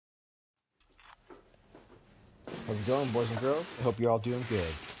How's it going, boys and girls? I hope you're all doing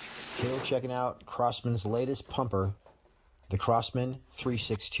good. Today we're checking out Crosman's latest pumper, the Crosman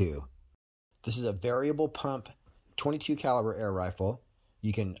 362. This is a variable pump 22 caliber air rifle.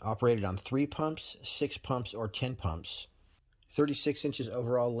 You can operate it on 3 pumps, 6 pumps, or 10 pumps. 36 inches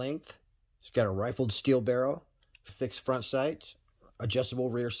overall length. It's got a rifled steel barrel, fixed front sights, adjustable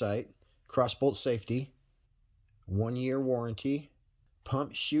rear sight, crossbolt safety, 1-year warranty.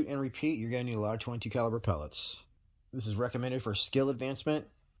 Pump, shoot, and repeat. You're going to need a lot of 22 caliber pellets. This is recommended for skill advancement,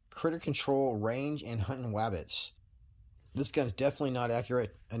 critter control, range, and hunting wabbits. This gun's definitely not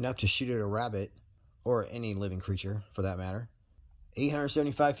accurate enough to shoot at a rabbit, or any living creature for that matter.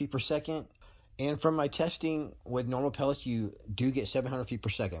 875 feet per second, and from my testing with normal pellets, you do get 700 feet per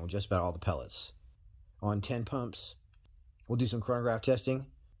second with just about all the pellets. On 10 pumps, we'll do some chronograph testing,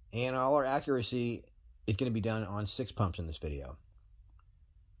 and all our accuracy is going to be done on 6 pumps in this video.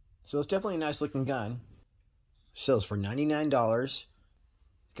 So it's definitely a nice looking gun. Sells for $99. It's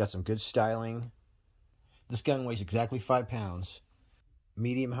got some good styling. This gun weighs exactly 5 pounds.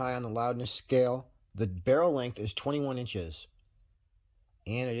 Medium high on the loudness scale. The barrel length is 21 inches.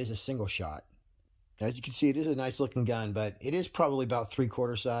 And it is a single shot. As you can see, it is a nice looking gun, but it is probably about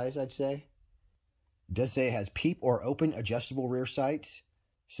 3/4 size, I'd say. It does say it has peep or open adjustable rear sights,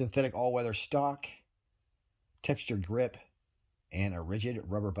 synthetic all-weather stock, textured grip, and a rigid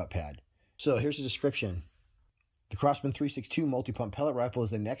rubber butt pad. So here's the description. The Crosman 362 Multi-Pump Pellet Rifle is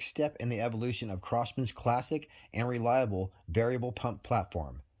the next step in the evolution of Crosman's classic and reliable variable pump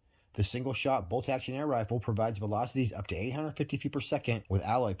platform. The single-shot bolt-action air rifle provides velocities up to 850 feet per second with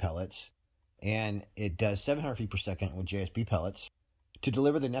alloy pellets, and it does 700 feet per second with JSB pellets, to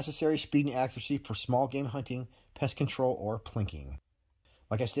deliver the necessary speed and accuracy for small game hunting, pest control, or plinking.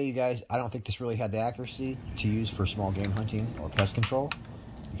 Like I say, you guys, I don't think this really had the accuracy to use for small game hunting or pest control.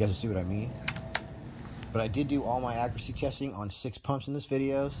 You guys will see what I mean. But I did do all my accuracy testing on 6 pumps in this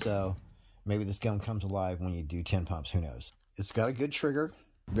video, so maybe this gun comes alive when you do 10 pumps, who knows. It's got a good trigger,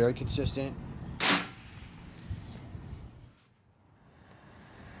 very consistent.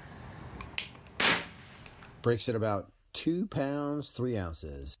 Breaks at about 2 pounds, 3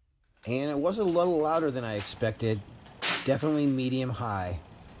 ounces. And it was a little louder than I expected. Definitely medium high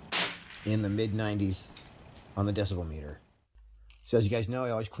in the mid 90s on the decibel meter. So as you guys know,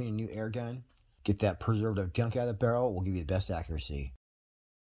 I always clean a new air gun. Get that preservative gunk out of the barrel will give you the best accuracy.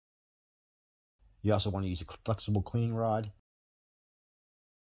 You also want to use a flexible cleaning rod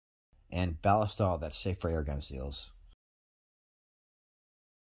and ballistol that's safe for air gun seals.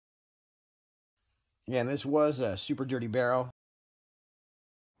 Yeah, and this was a super dirty barrel.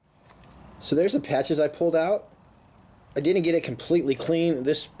 So there's the patches I pulled out. I didn't get it completely clean.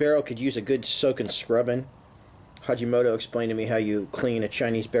 This barrel could use a good soak and scrubbing. Hajimoto explained to me how you clean a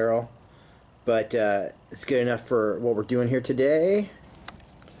Chinese barrel. But it's good enough for what we're doing here today.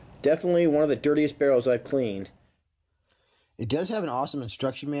 Definitely one of the dirtiest barrels I've cleaned. It does have an awesome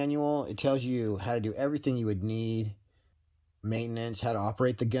instruction manual. It tells you how to do everything you would need. Maintenance, how to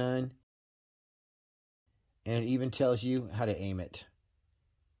operate the gun. And it even tells you how to aim it.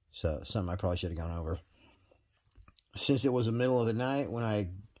 So, something I probably should have gone over. Since it was the middle of the night when I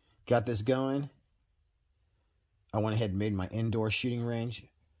got this going, I went ahead and made my indoor shooting range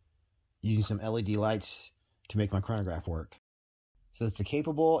using some LED lights to make my chronograph work. So it's a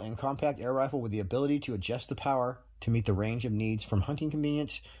capable and compact air rifle with the ability to adjust the power to meet the range of needs from hunting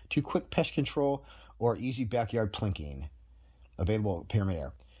convenience to quick pest control or easy backyard plinking. Available at Pyramid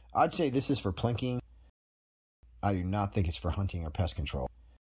Air. I'd say this is for plinking. I do not think it's for hunting or pest control.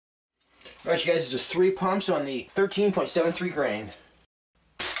 Alright, you guys, this is 3 pumps on the 13.73 grain.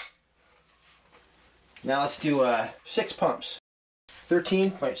 Now let's do 6 pumps.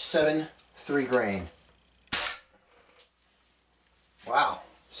 13.73 grain. Wow,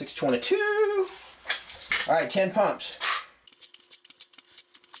 622. Alright, 10 pumps.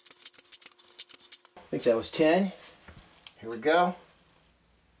 I think that was 10. Here we go.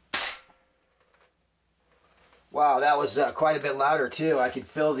 Wow, that was quite a bit louder too. I could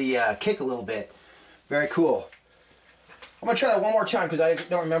feel the kick a little bit. Very cool. I'm going to try that one more time because I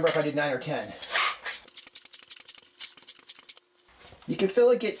don't remember if I did 9 or 10. You can feel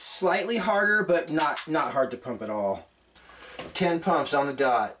it get slightly harder, but not hard to pump at all. 10 pumps on the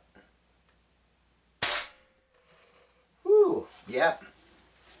dot. Woo, yep.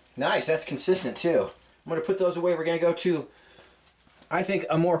 Nice, that's consistent too. I'm going to put those away. We're going to go to, I think,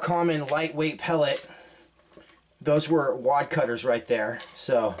 a more common lightweight pellet. Those were wad cutters right there.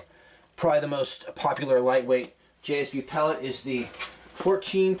 So, probably the most popular lightweight JSB pellet is the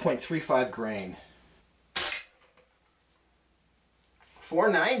 14.35 grain.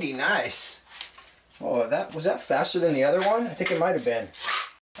 $4.90, nice. Oh, was that faster than the other one? I think it might have been.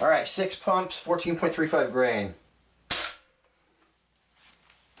 All right, 6 pumps, 14.35 grain.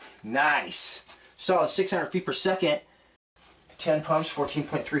 Nice. Solid 600 feet per second. 10 pumps,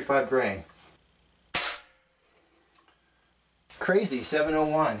 14.35 grain. Crazy,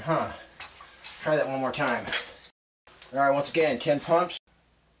 701, huh? Try that one more time. All right, once again, 10 pumps.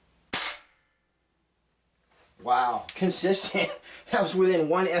 Wow, consistent. That was within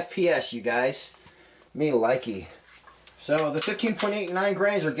 1 FPS, you guys. Me likey. So the 15.89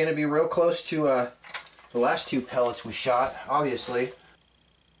 grains are going to be real close to the last 2 pellets we shot, obviously.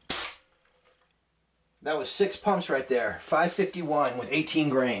 That was 6 pumps right there. 551 with 18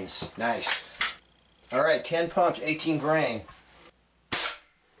 grains. Nice. All right, 10 pumps, 18 grain.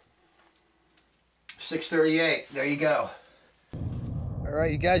 638. There you go. All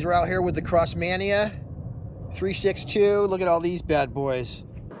right, you guys are out here with the Crosmania 362. Look at all these bad boys.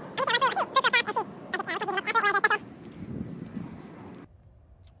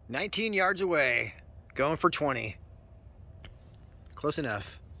 19 yards away. Going for 20. Close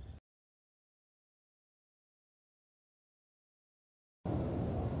enough.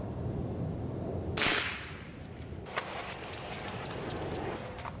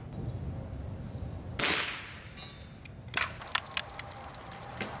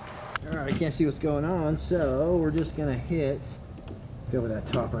 Alright, I can't see what's going on, so we're just gonna go over that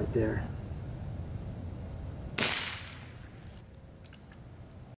top right there.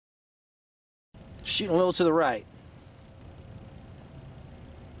 Shooting a little to the right.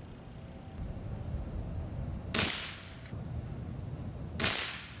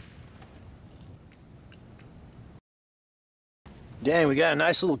 Dang, we got a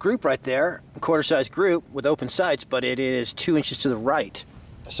nice little group right there, a quarter-size group with open sights, but it is 2 inches to the right.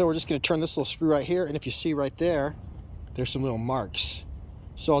 So we're just going to turn this little screw right here, and if you see right there, there's some little marks.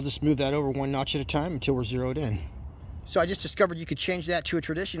 So I'll just move that over 1 notch at a time until we're zeroed in. So I just discovered you could change that to a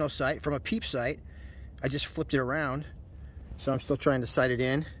traditional sight from a peep sight. I just flipped it around, so I'm still trying to sight it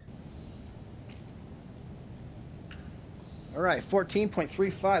in. All right,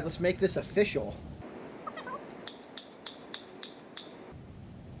 14.35, let's make this official.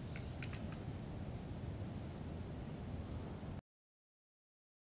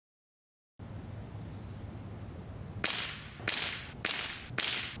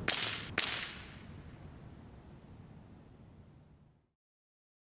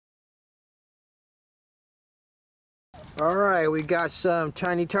 Alright, we got some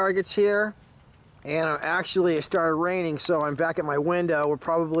tiny targets here, and it started raining, so I'm back at my window. We're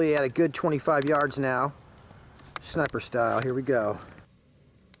probably at a good 25 yards now. Sniper style, here we go.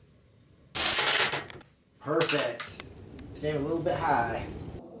 Perfect. Staying a little bit high.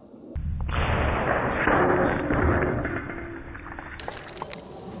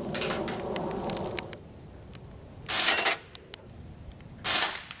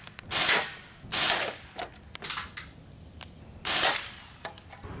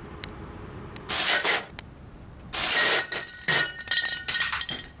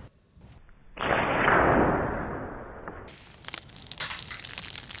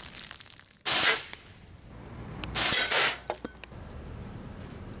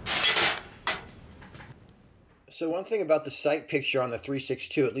 So one thing about the sight picture on the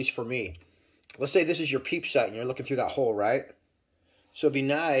 362, at least for me, let's say this is your peep sight and you're looking through that hole, right? So it'd be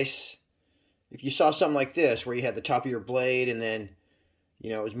nice if you saw something like this where you had the top of your blade and then, you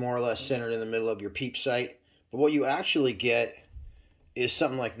know, it was more or less centered in the middle of your peep sight. But what you actually get is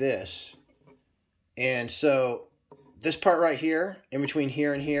something like this. And so this part right here, in between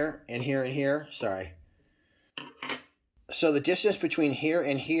here and here, and here and here, sorry. So the distance between here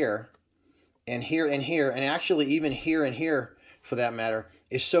and here, and here and here, and actually even here and here for that matter,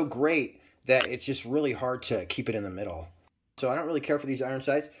 is so great that it's just really hard to keep it in the middle. So I don't really care for these iron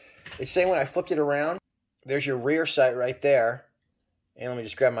sights. It's saying when I flipped it around, there's your rear sight right there. And let me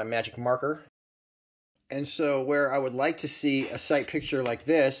just grab my magic marker. And so where I would like to see a sight picture like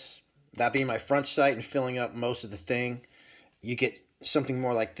this, that being my front sight and filling up most of the thing, you get something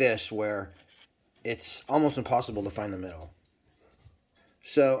more like this where it's almost impossible to find the middle.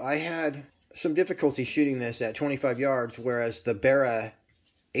 So I had some difficulty shooting this at 25 yards, whereas the Barra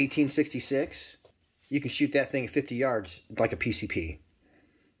 1866, you can shoot that thing at 50 yards like a PCP.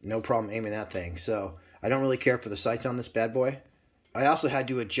 No problem aiming that thing. So I don't really care for the sights on this bad boy. I also had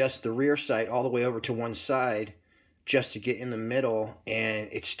to adjust the rear sight all the way over to one side just to get in the middle, and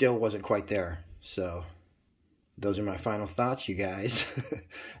it still wasn't quite there. So those are my final thoughts, you guys.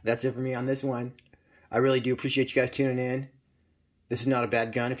 That's it for me on this one. I really do appreciate you guys tuning in. This is not a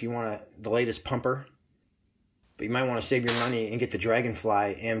bad gun if you want the latest pumper. But you might want to save your money and get the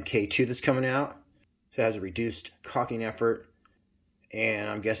Dragonfly MK2 that's coming out. So it has a reduced cocking effort, and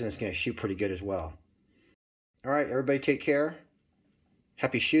I'm guessing it's going to shoot pretty good as well. All right, everybody take care.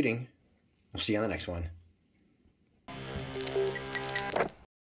 Happy shooting. We'll see you on the next one.